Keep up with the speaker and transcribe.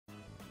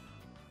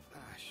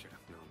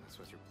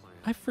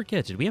I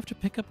forget. Did we have to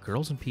pick up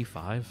girls in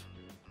P5?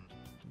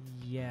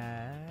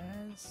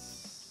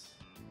 Yes.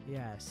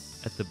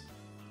 Yes. At the...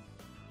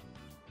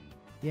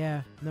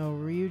 Yeah. No,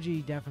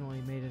 Ryuji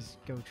definitely made us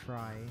go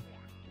try.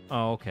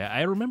 Oh, okay.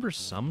 I remember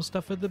some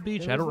stuff at the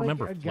beach. There I don't was, like,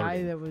 remember a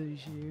guy flirting. that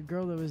was a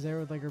girl that was there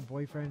with like her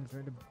boyfriend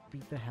trying to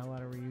beat the hell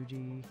out of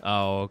Ryuji.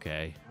 Oh,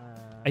 okay.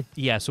 Uh,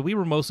 Yeah, so we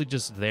were mostly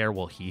just there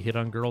while he hit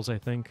on girls, I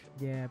think.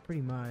 yeah,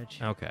 pretty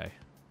much. Okay.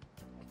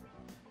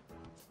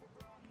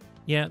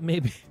 Yeah,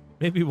 maybe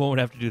we won't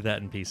have to do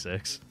that in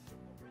P6.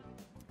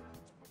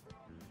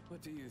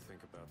 What do you think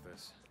about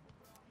this?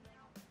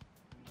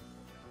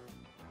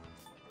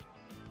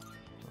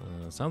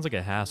 Sounds like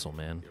a hassle,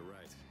 man. You're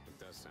right. It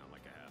does sound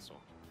like a hassle.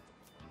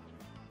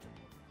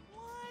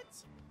 What?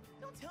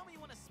 Don't tell me you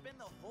want to spend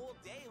the whole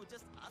day with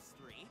just us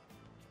three.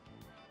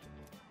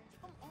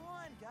 Come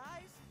on,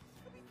 guys.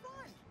 It'll be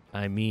fun.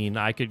 I mean,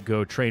 I could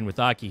go train with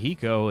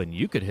Akihiko and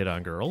you could hit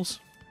on girls.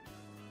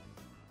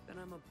 Then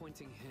I'm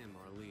appointing him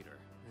our leader,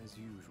 as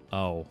usual.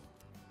 Oh.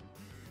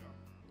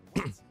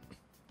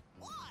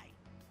 Why?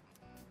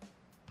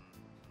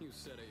 You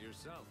said it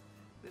yourself.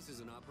 This is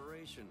an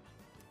operation.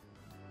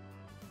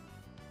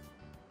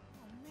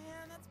 Oh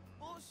man, that's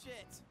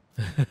bullshit.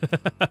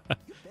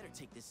 You better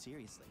take this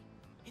seriously.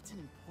 It's an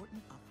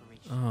important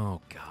operation.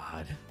 Oh,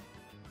 God.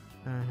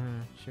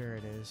 Sure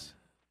it is.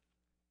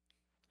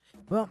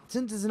 Well,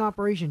 since it's an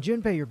operation,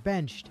 Junpei, you're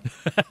benched.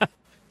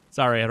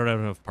 Sorry, I don't have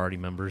enough party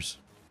members.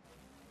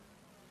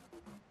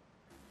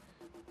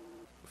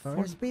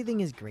 Forest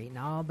bathing is great and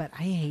all, but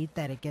I hate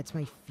that it gets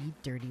my feet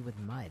dirty with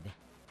mud.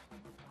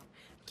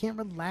 Can't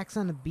relax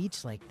on a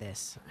beach like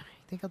this. I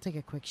think I'll take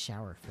a quick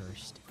shower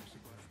first.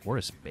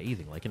 Forest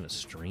bathing, like in a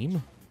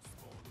stream?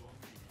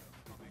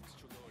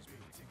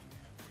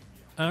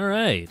 All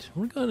right,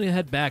 we're going to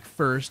head back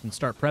first and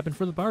start prepping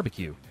for the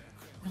barbecue.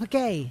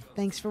 Okay,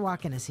 thanks for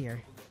walking us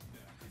here.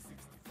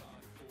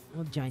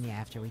 We'll join you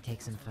after we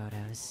take some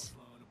photos.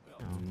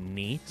 Oh,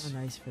 Neat. how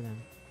nice for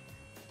them.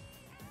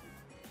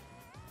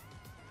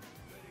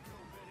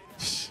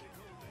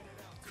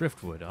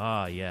 Driftwood,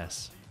 ah,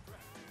 yes.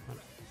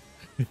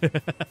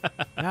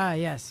 Ah,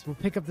 yes, we'll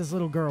pick up this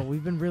little girl.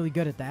 We've been really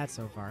good at that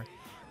so far.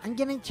 I'm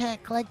gonna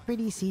collect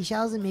pretty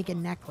seashells and make a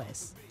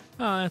necklace.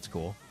 Oh, that's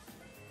cool.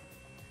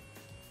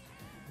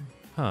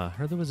 Huh,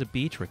 heard there was a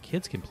beach where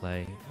kids can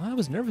play. Well, I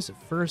was nervous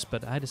at first,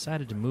 but I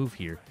decided to move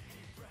here.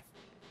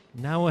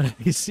 Now when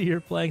I see her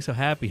playing so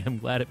happy, I'm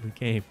glad it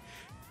became.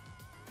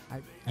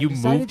 I You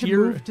decided moved to here?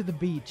 move to the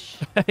beach.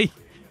 I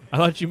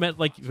thought you meant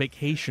like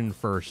vacation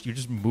first. You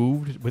just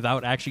moved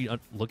without actually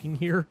looking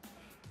here?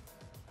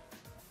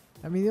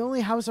 I mean, the only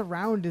house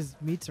around is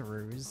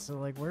Mitsuru's, so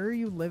like, where are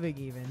you living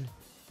even?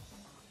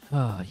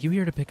 You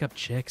here to pick up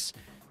chicks?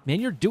 Man,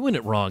 you're doing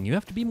it wrong. You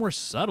have to be more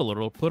subtle or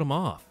it'll put them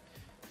off.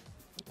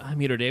 I'm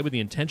here today with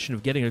the intention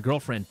of getting a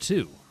girlfriend,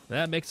 too.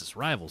 That makes us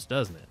rivals,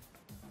 doesn't it?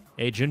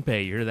 Hey,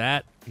 Junpei, you hear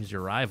that? He's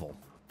your rival.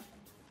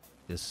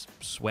 This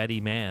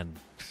sweaty man.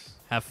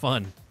 Have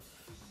fun.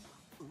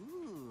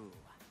 Ooh.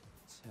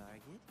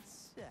 Target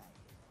sighted.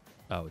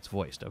 Oh, it's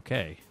voiced.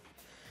 Okay.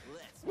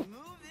 Let's move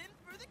in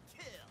for the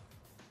kill.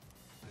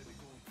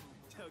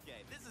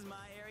 Okay, this is my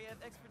area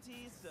of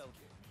expertise, so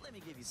let me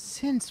give you some.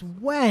 Since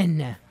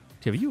when?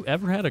 Have you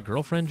ever had a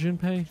girlfriend,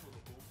 Junpei?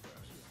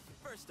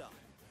 First off,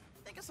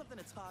 think of something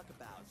to talk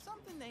about,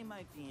 something they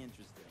might be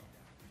interested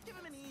in. Give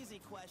them an easy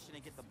question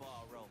and get the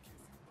ball rolling.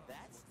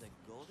 That's the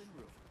golden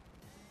rule.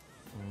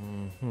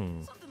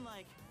 Mm-hmm. Something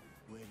like,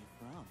 where you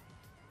from?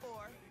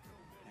 Or,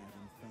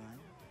 having fun?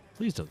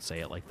 Please don't say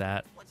it like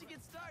that. Once you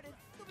get started,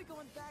 you'll be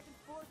going back and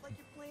forth like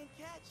you're playing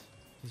catch.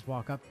 Just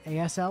walk up.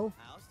 ASL?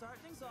 I'll start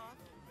things off,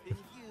 then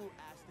you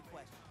ask the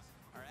questions.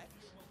 All right?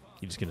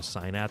 You just gonna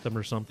sign at them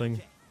or something?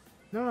 Okay,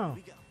 No, here no.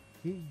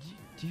 we go.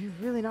 Do you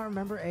really not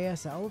remember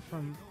ASL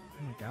from...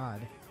 Oh my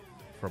god.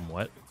 From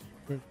what?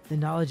 The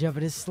knowledge of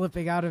it is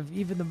slipping out of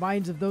even the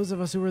minds of those of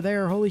us who were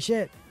there. Holy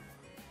shit.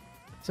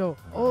 So,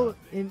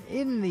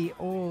 in the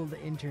old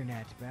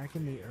internet, back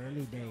in the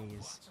early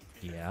days,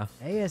 Yeah.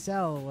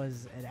 ASL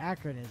was an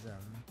acronym.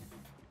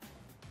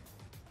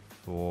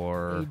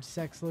 For... Age,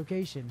 sex,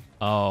 location.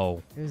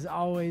 Oh. It was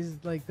always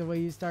like the way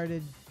you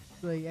started,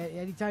 like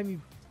anytime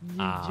you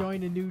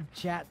join a new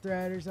chat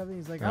thread or something,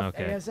 it's like, oh,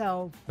 Okay.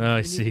 ASL. Oh, I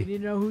you see. Need to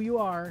know who you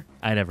are.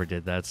 I never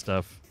did that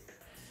stuff.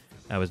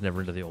 I was never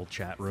into the old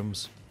chat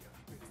rooms.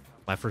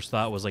 My first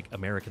thought was like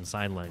American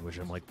Sign Language.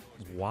 I'm like,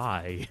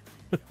 why?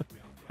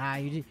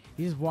 You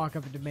just walk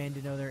up and demand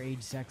to know their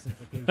age, sex, and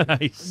I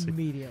location see.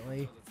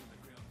 immediately.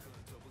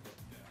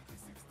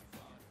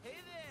 Hey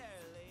there,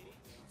 lady.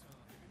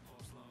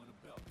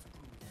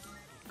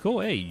 Cool.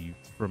 Hey, you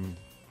from...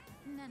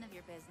 None of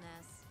your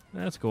business.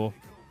 That's cool.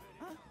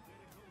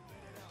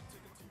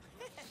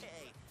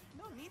 Hey,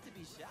 no need to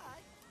be shy.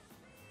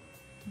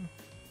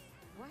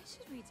 Why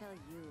should we tell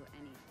you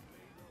anything?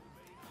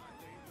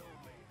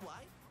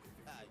 Why?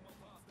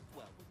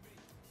 Well,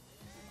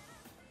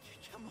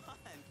 come on,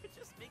 we're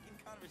just making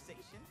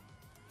conversation.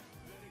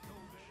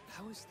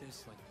 How is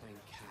this like playing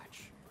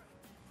catch?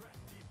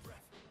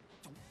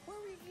 Don't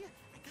worry,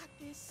 I got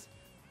this.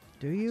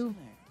 Do you?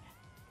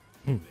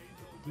 Learn.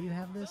 Do you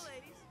have this? So,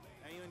 ladies,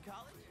 are you in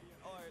college?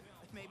 Or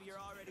maybe you're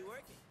already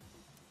working?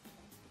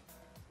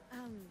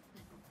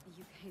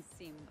 You guys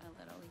seem a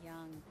little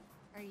young.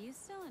 Are you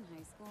still in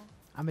high school?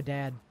 I'm a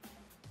dad.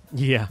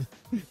 Yeah.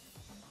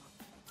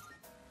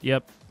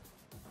 Yep.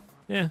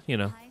 Yeah, you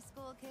know. High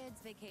school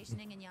kids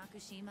vacationing in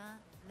Yakushima?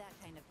 That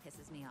kind of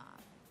pisses me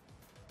off.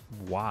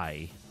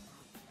 Why?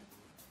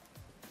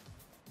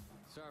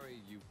 Sorry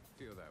you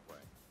feel that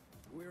way.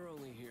 We're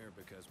only here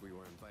because we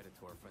were invited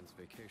to our friend's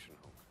vacation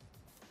home.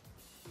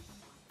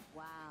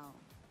 Wow.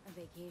 A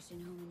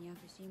vacation home in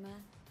Yakushima?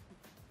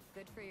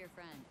 Good for your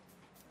friend.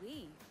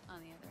 We,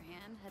 on the other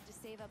hand, had to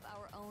save up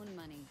our own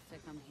money to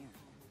come here.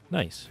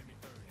 Nice.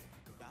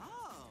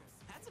 Oh,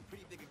 that's a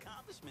pretty big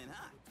accomplishment,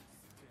 huh?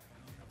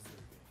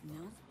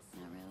 No,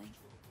 not really.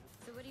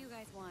 So what do you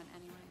guys want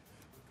anyway?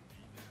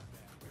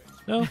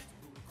 No.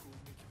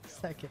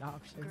 Second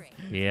option. Great.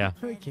 Yeah.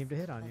 We came to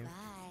hit on you.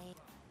 Bye.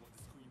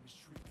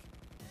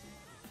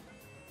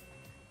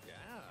 Yeah,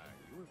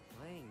 you were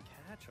playing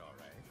catch, all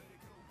right.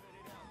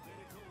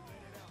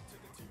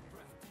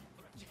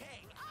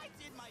 Hey, I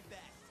did my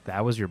best.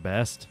 That was your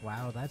best?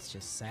 Wow, that's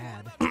just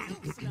sad. How about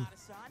you,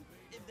 Sonata-san?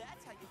 If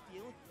that's how you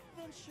feel,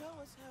 then show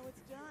us how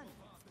it's done.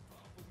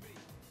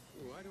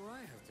 Why do I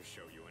have to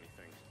show you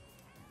anything?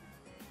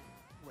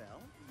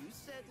 Well, you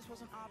said this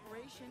was an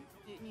operation,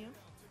 didn't you?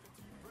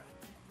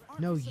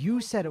 No, Aren't we you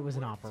supposed said to it was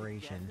an work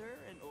operation. together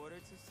in order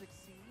to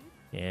succeed?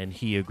 And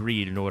he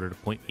agreed in order to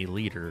point me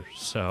leader,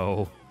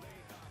 so...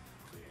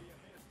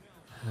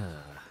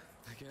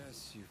 I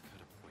guess you've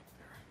got a point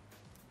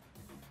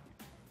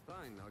there.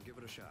 Fine, I'll give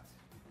it a shot.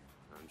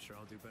 I'm sure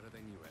I'll do better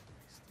than you at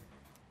least.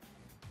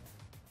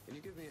 Can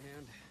you give me a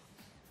hand?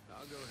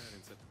 I'll go ahead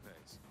and set the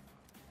pace.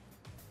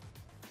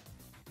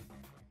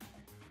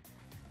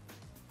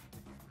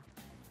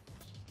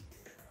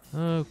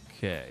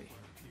 Okay.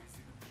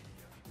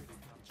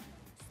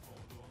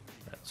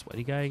 That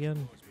sweaty guy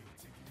again?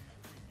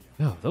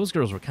 Oh, those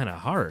girls were kind of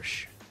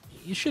harsh.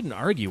 You shouldn't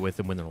argue with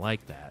them when they're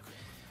like that.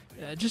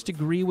 Just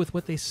agree with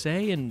what they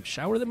say and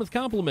shower them with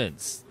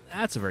compliments.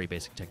 That's a very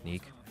basic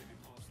technique.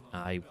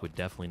 I would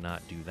definitely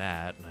not do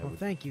that. And I Well, would...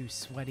 thank you,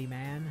 sweaty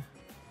man.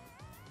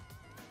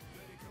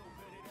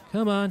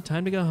 Come on,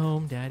 time to go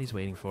home. Daddy's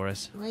waiting for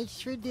us.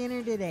 What's for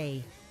dinner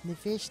today? The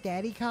fish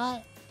Daddy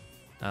caught?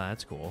 Ah,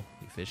 that's cool.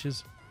 He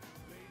fishes.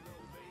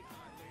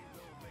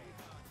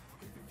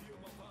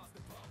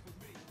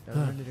 I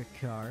rented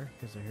a car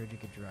because I heard you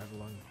could drive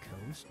along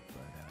the coast,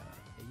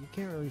 but you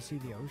can't really see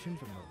the ocean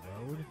from the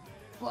road.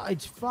 Well,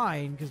 it's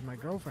fine because my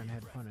girlfriend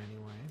had fun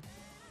anyway.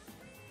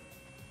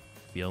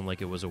 Feeling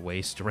like it was a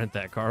waste to rent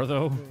that car,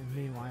 though.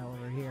 Meanwhile,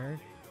 over here,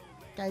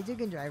 guys who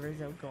can drive are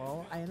so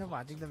cool. I end up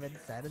watching them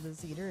instead of the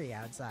scenery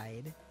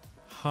outside.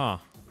 Huh.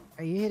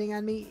 Are you hitting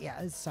on me?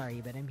 Yeah,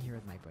 sorry, but I'm here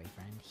with my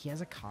boyfriend. He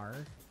has a car.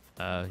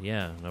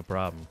 Yeah, no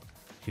problem.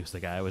 He was the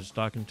guy I was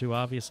talking to,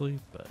 obviously,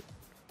 but...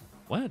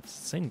 What?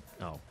 Same...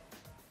 Oh.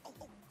 Oh,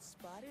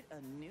 spotted a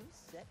new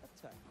set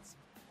of targets.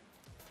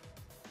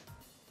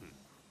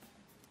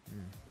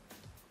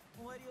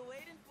 What are you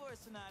waiting for,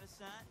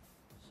 Sonata-san?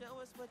 Show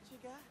us what you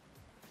got.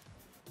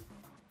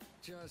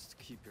 Just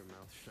keep your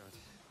mouth shut.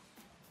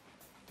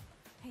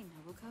 Hey,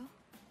 Nobuko.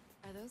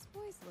 Are those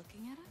boys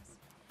looking at us?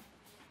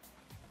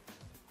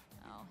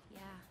 Oh,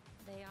 yeah,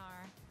 they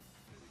are.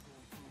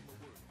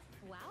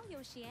 Wow,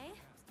 Yoshie.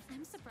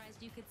 I'm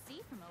surprised you could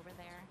see from over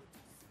there.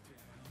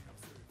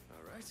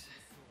 All right,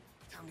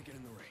 time to get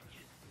in the ring.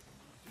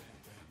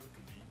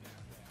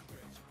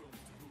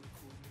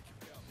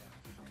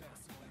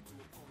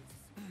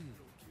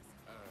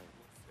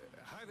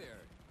 Hi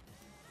there.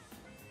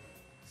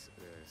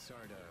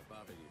 Sorry to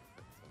bother you,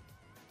 but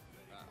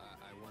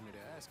I wanted to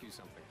ask you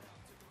something.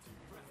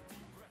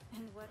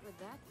 And what would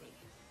that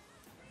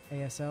be?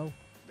 ASO?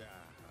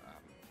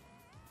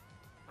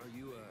 Are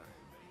you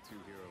two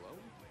here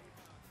alone?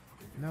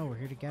 No, we're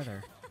here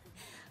together.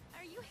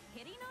 Are you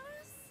hitting on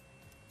us?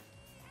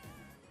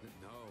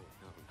 No,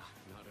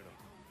 not at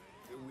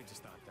all. We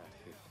just thought that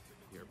if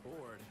you're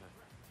bored,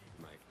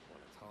 you might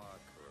want to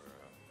talk, or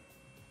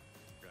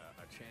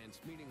a chance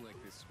meeting like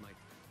this might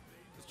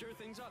stir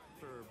things up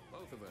for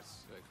both of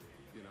us,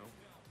 you know?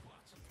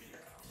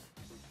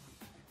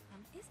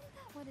 Isn't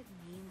that what it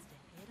means to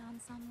hit on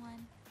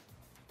someone?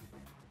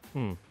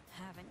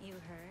 Haven't you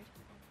heard?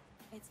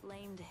 It's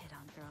lame to hit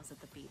on girls at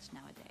the beach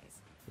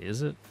nowadays.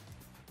 Is it?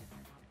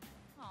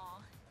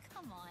 Aw,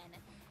 come on.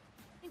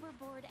 They were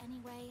bored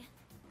anyway.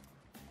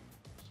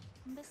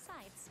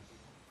 Besides,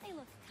 they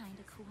look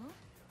kinda cool.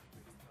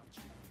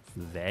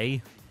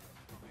 They?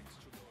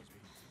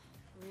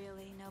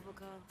 Really,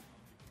 Nobuko?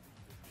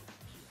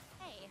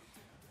 Hey,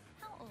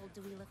 how old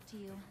do we look to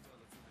you?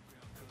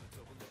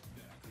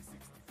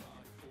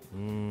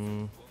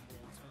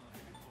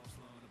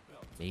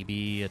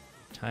 Maybe a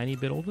tiny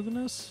bit older than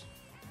us?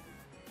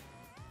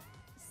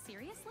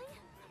 Seriously?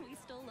 We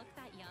still look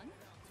that young?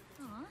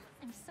 Aw,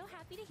 I'm so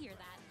happy to hear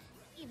that,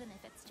 even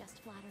if it's just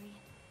flattery.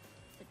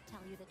 To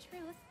tell you the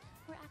truth,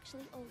 we're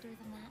actually older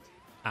than that.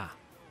 Ah.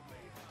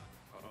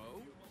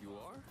 Oh, you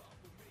are?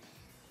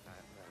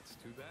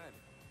 too bad.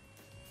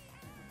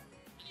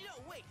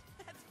 No, wait,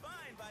 that's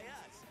fine by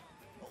us.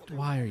 Older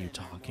Why are women you more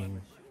talking?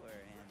 mature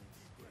and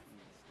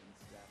experienced and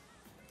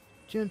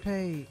stuff.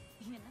 Junpei,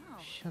 You know,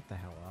 shut the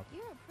hell up.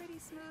 you're a pretty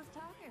smooth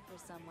talker for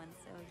someone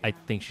so young. I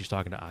think she's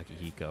talking to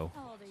Akihiko.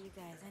 How old are you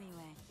guys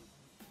anyway?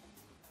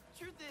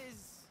 Truth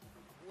is,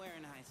 we're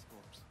in high school.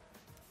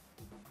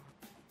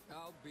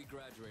 I'll be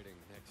graduating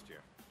next year.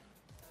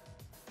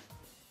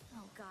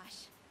 Oh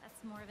gosh,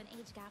 that's more of an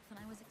age gap than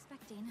I was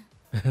expecting.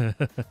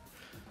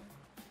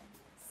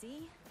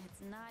 See,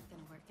 it's not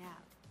gonna work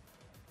out.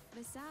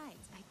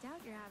 Besides, I doubt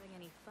you're having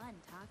any fun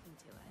talking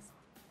to us.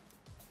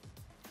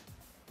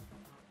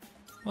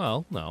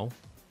 Well, no.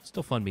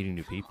 Still fun meeting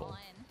new people. Come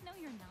on. No,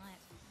 you're not.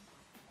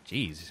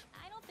 Jeez.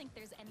 I don't think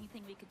there's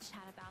anything we could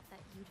chat about that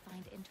you'd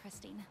find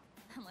interesting.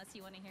 Unless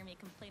you want to hear me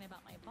complain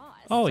about my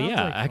boss. Oh, Sounds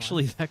yeah. like fun.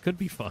 Actually, that could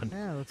be fun.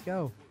 Yeah, let's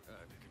go.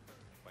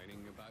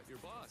 Complaining about your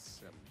boss.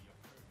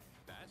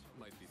 That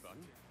might be fun.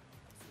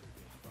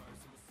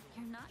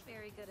 You're not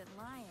very good at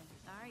lying,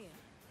 are you?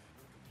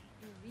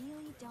 You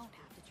really don't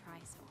have to try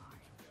so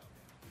hard.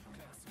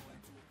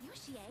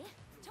 Yoshie,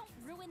 don't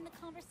ruin the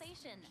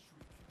conversation.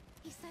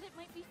 He said it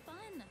might be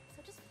fun,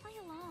 so just play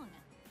along.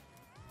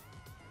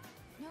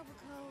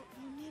 Nobuko,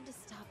 you need to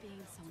stop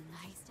being so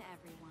nice to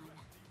everyone.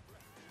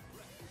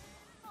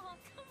 Oh,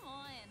 come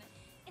on.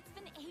 It's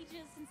been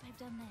ages since I've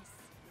done this.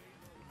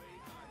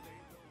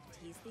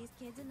 Tease these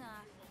kids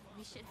enough.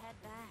 We should head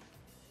back.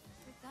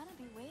 They're gonna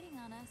be waiting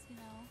on us, you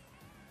know.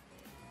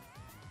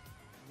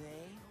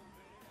 They?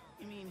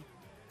 You mean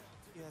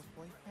you have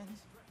boyfriends?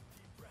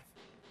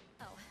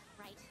 Oh,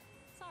 right.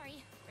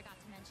 Sorry, forgot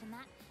to mention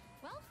that.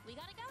 Well, we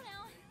gotta go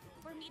now.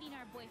 We're meeting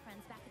our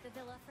boyfriends back at the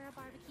villa for a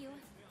barbecue.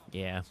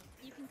 Yeah.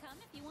 You can come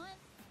if you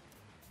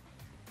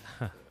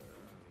want.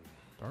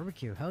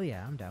 Barbecue. Hell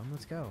yeah, I'm down.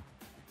 Let's go.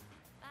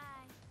 Bye.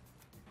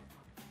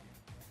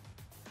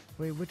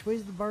 Wait, which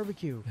way's the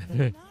barbecue?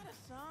 Nada,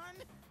 son.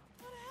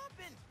 What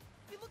happened?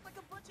 You look like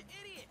a bunch of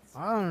idiots.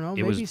 I don't know.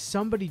 It Maybe was-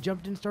 somebody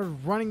jumped in and started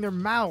running their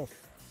mouth.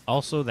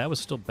 Also, that was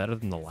still better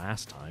than the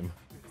last time.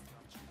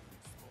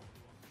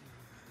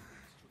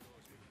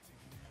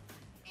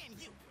 And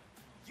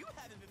you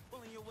haven't been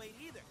pulling your weight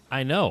either.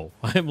 I know.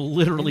 I'm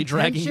literally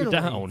dragging you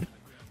Intentionally. down.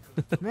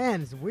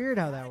 Man, it's weird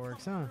how that Gotta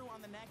works, come huh? through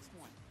on the next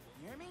one.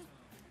 You hear me?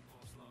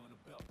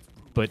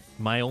 But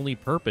my only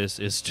purpose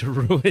is to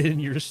ruin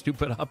your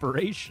stupid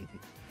operation.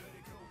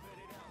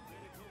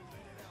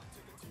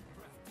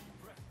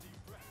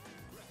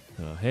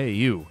 Hey,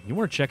 you. You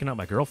weren't checking out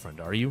my girlfriend,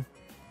 are you?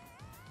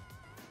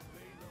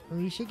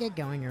 We should get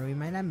going or we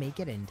might not make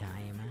it in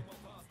time.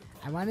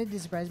 I wanted to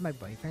surprise my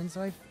boyfriend,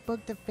 so I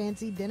booked a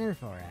fancy dinner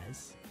for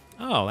us.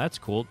 Oh, that's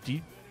cool.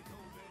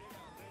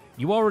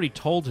 You already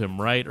told him,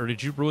 right? Or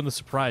did you ruin the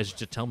surprise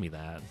to tell me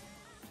that?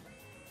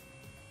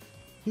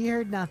 He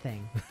heard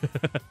nothing.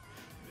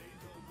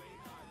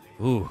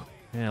 Ooh.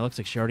 Yeah, it looks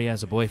like she already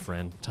has a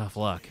boyfriend. Tough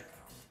luck.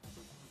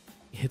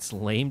 It's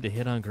lame to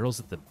hit on girls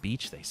at the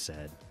beach, they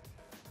said.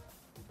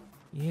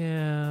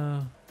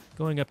 Yeah,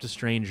 going up to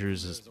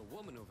strangers is There's a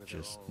woman over there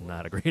just all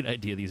not a great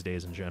idea these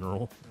days in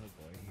general. Oh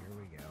boy, here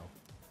we go.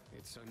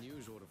 It's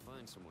unusual to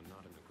find someone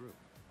not in a group.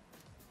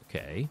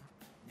 Okay.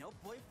 No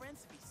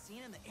boyfriends to be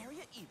seen in the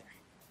area either.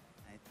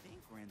 I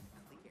think we're in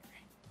the clear.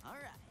 All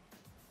right,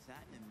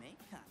 time to make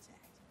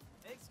contact.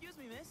 Excuse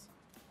me, miss.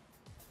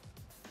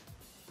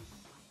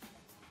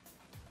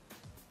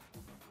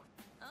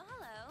 Oh,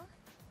 hello.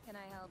 Can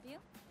I help you?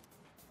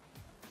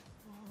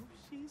 Oh,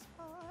 she's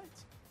hot.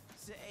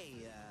 Say,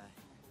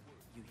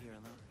 you here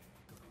alone?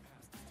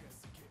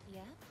 Yeah.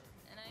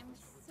 And I'm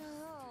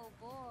so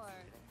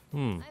bored.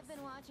 Hmm. I've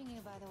been watching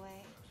you, by the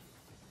way.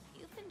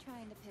 You've been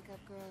trying to pick up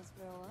girls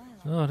for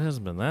a while. Oh, it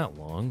hasn't been that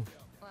long.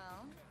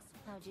 Well,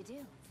 how'd you do?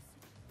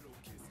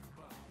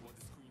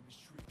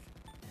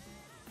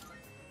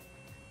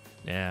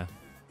 Yeah.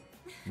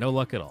 No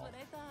luck at That's all. what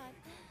I thought.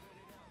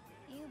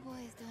 You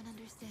boys don't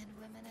understand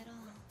women at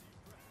all.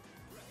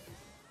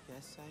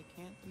 Guess I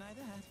can't deny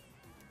that.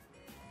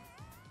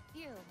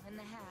 You in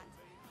the hat.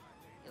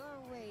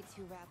 You're way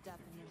too wrapped up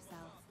in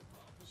yourself.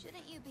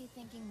 Shouldn't you be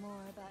thinking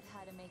more about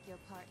how to make your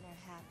partner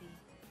happy?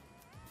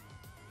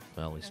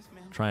 Well, he's Yes,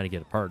 ma'am. trying to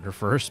get a partner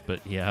first,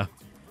 but yeah.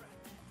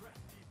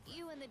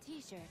 You in the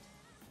t-shirt.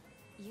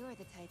 You're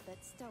the type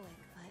that's stoic,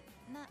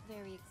 but not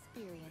very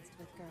experienced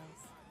with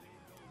girls.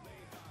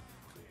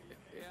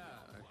 Yeah,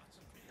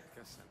 I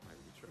guess that might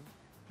be true.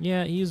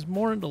 Yeah, he's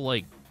more into,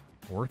 like,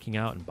 working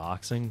out and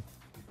boxing.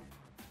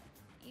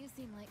 You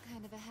seem like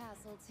kind of a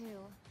hassle, too.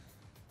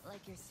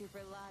 Like you're super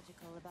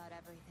logical about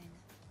everything.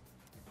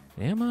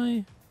 Am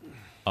I?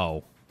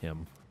 Oh,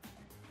 him.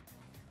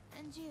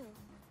 And you,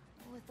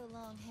 with the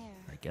long hair.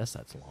 I guess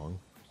that's long.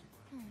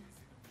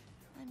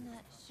 I'm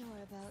not sure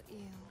about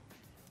you.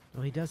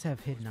 Well, he does have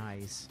hidden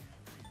eyes.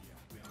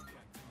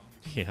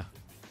 Yeah.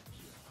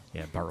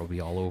 Yeah, Bart will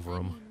be all over I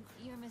him. mean,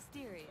 you're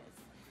mysterious.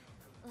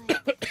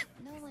 Like,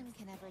 no one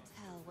can ever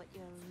tell what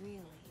you're really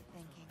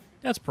thinking.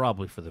 That's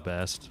probably for the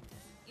best.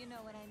 You know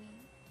what I mean?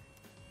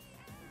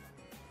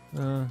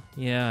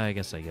 Yeah, I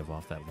guess I give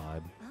off that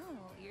vibe. Oh,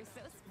 you're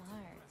so smart.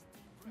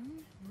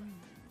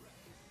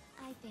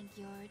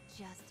 you're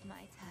just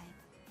my type.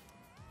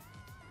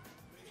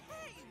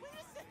 Hey, wait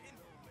a second.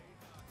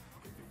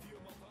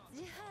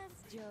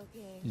 Just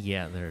joking.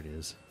 Yeah, there it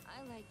is.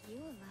 I like you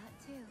a lot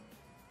too.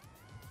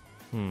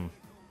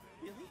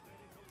 Really?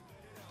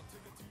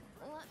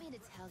 Want me to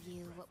tell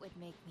you what would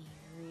make me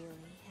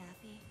really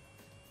happy?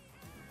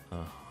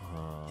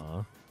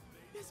 Uh-huh.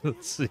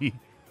 Let's see.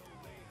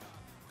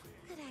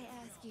 Could I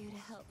ask you to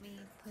help me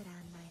put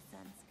on my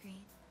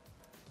sunscreen?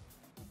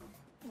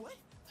 What?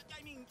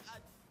 I mean,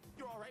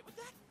 you're all right with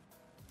that?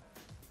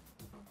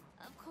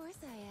 Of course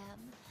I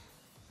am.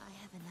 I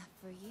have enough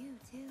for you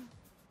too.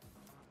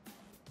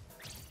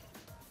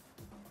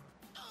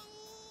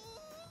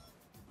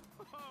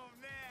 Oh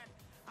man,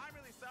 I'm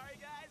really sorry,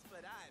 guys,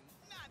 but I'm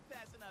not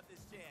passing up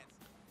this chance.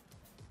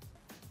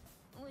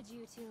 Would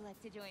you two like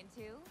to join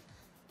too?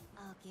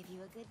 I'll give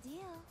you a good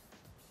deal.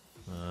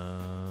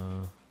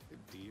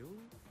 Deal?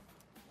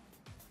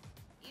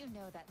 You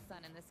know that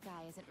sun in the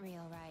sky isn't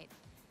real, right?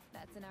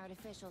 That's an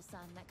artificial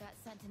sun that got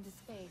sent into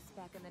space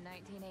back in the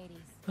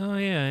 1980s. Oh,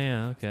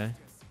 yeah, okay.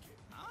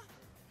 Huh?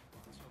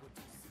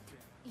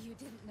 You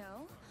didn't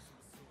know?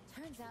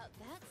 Turns out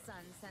that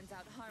sun sends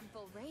out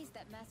harmful rays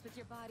that mess with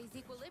your body's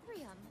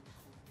equilibrium.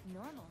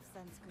 Normal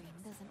sunscreen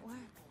doesn't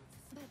work.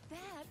 But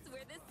that's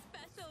where this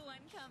special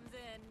one comes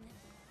in.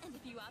 And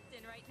if you opt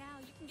in right now,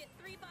 you can get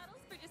 3 bottles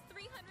for just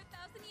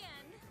 300,000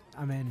 yen.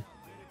 I'm in.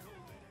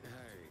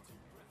 Hey,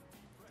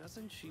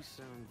 doesn't she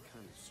sound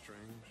kind of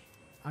strange?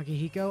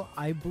 Akihiko,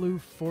 I blew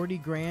 40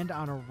 grand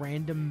on a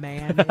random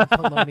man in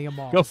Colonia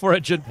Mall. Go for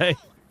it, Junpei.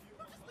 Just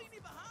leave me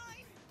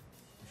behind.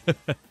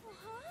 What?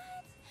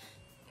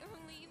 You're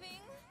leaving?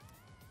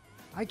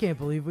 I can't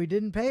believe we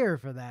didn't pay her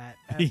for that.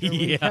 After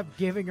we Yeah. kept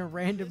giving a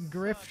random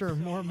grifter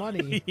more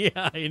money.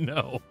 Yeah, I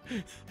know.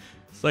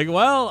 It's like,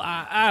 well,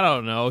 I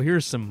don't know.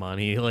 Here's some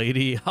money,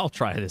 lady. I'll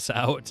try this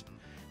out.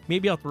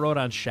 Maybe I'll throw it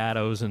on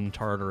Shadows and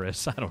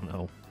Tartarus. I don't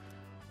know.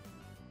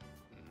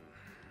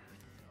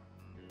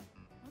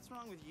 What's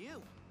wrong with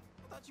you?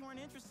 I thought you weren't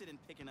interested in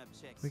picking up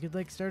chicks. We could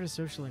like start a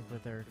social link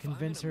with her, If I'm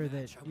convince in a her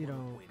that, match, I you wanna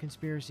know, win.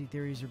 conspiracy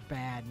theories are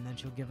bad, and then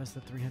she'll give us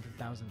the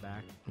 300,000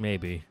 back.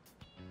 Maybe.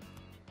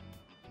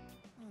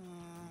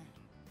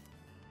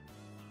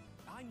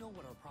 I know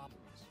what our problem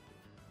is.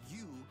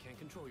 You can't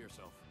control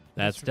yourself.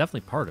 That's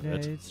definitely part of Yeah,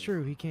 it. it's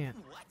true, he can't.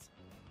 What?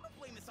 Don't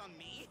blame this on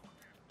me.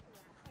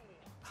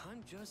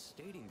 I'm just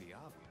stating the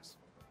obvious.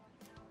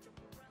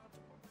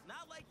 It's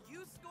not like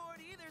you scored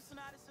either,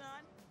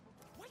 Sonata-san.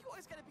 Why you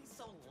always gotta be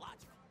so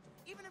logical?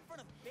 Even in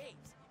front of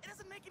babes. It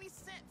doesn't make any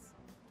sense.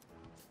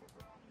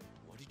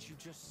 What did you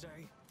just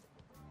say?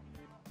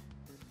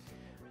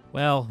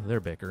 Well, they're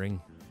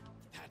bickering.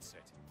 That's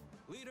it.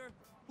 Leader,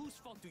 whose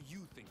fault do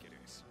you think it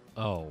is?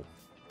 Oh.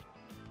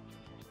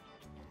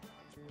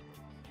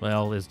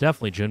 Well, it's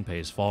definitely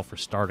Junpei's fault for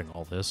starting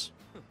all this.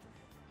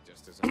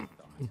 Just as I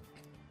thought.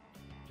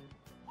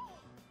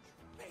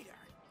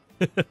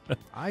 Vader.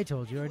 I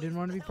told you I didn't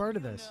want to be part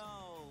of this.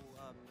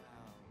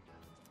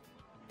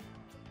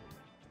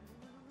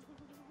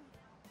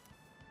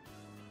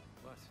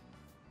 What?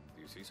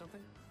 Do you see something?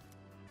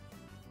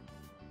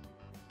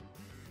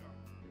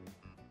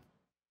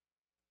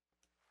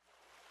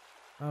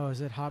 Oh,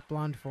 is it Hot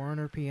Blonde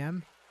Foreigner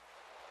PM?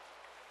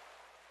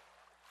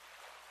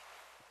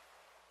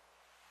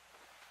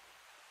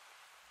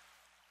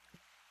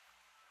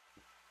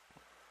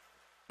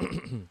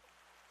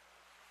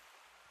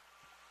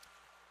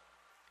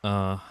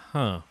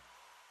 Huh.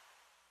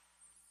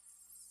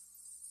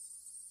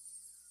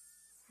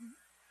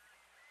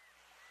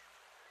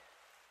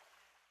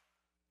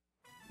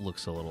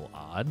 Looks a little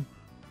odd. Do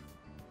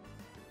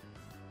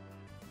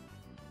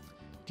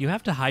you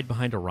have to hide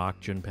behind a rock,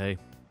 Junpei?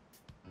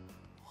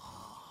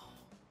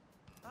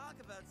 Talk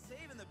about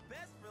saving the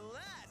best for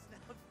last.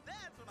 Now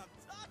that's what I'm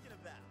talking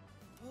about.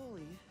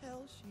 Holy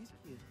hell, she's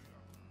cute.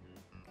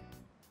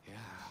 Yeah,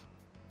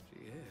 she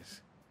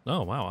is.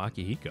 Oh, wow,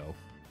 Akihiko. Oh,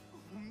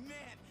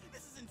 man,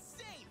 this is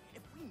insane.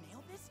 If we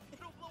nail this,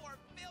 it'll blow our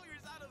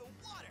failures out of the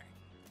water.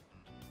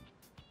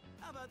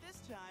 How about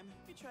this time,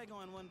 we try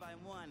going one by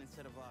one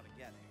instead of all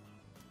together?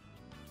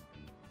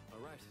 All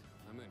right,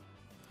 I'm in.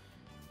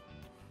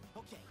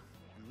 Okay,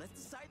 and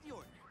let's decide the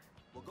order.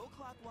 We'll go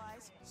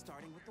clockwise,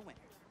 starting with the winner.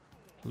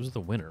 Who's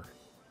the winner?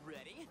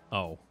 Ready?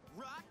 Oh,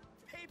 Rock,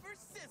 paper,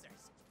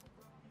 scissors.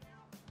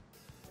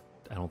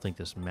 I don't think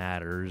this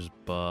matters,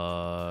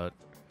 but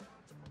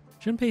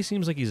Junpei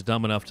seems like he's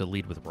dumb enough to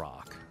lead with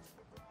rock.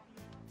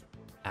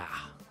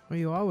 Ah. Well,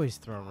 you always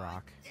throw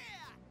rock. Yeah,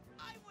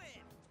 I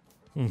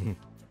win. Mhm.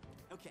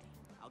 Okay,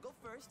 I'll go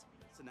first.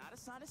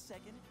 Sonata-san is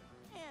second,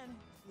 and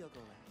you'll go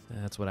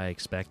last. That's what I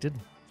expected.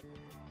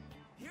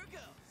 Here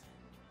goes.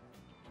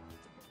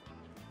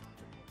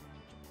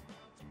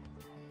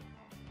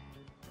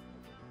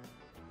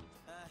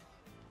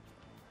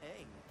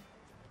 Hey.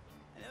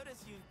 I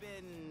noticed you've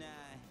been,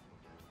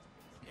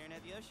 staring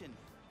at the ocean.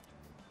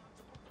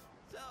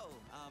 So,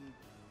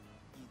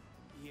 you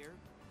here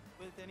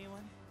with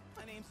anyone?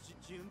 My name's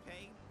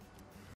Junpei.